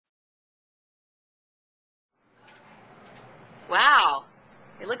Wow.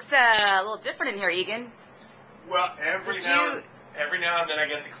 It looks a little different in here, Egan. Well, every now and then I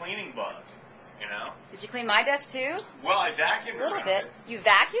get the cleaning bug, you know? Did you clean my desk too? Well, I vacuumed A little around bit. it. You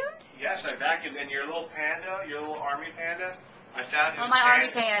vacuumed? Yes, I vacuumed. And your little panda, your little army panda, I found his my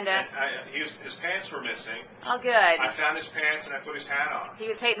pants. army panda. His pants were missing. Oh, good. I found his pants and I put his hat on. He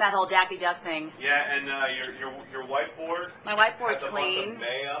was hating that whole Daffy Duck thing. Yeah, and your whiteboard. My whiteboard's had the clean. month of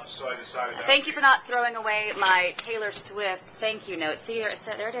May up, so I decided. Thank you for not throwing away my Taylor Swift thank you note. See here,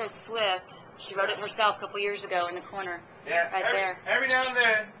 there it is, Swift. She wrote it herself a couple years ago in the corner. Yeah, right there. Every now and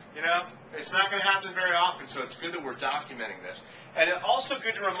then, you know, it's not going to happen very often, so it's good that we're documenting this. And it's also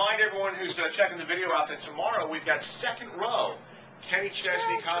good to remind everyone who's checking the video out that tomorrow we've got second row Kenny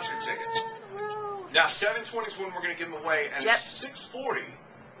Chesney concert tickets. Now, 7:20 is when we're going to give them away, and at 6:40,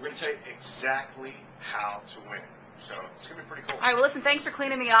 we're going to tell you exactly how to win. So it's going to be pretty cool. All right, well, listen, thanks for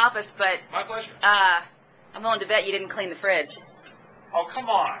cleaning the office, but my pleasure. I'm willing to bet you didn't clean the fridge. Oh, come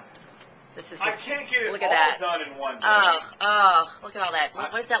on. This is I can't get it look all at that. done in one day. Oh, look at all that.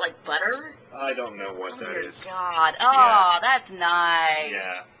 What is that, like butter? I don't know what that dear is. God. Oh, that's nice.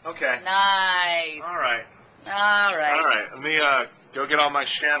 Yeah. Okay. Nice. All right. All right. All right. Let me go get all my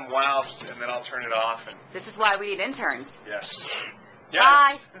sham wows, and then I'll turn it off. And this is why we need interns. yes.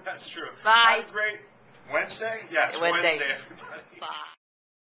 Bye. That's true. Bye. Have a great Wednesday. Yes, Wednesday. Wednesday, everybody. Bye.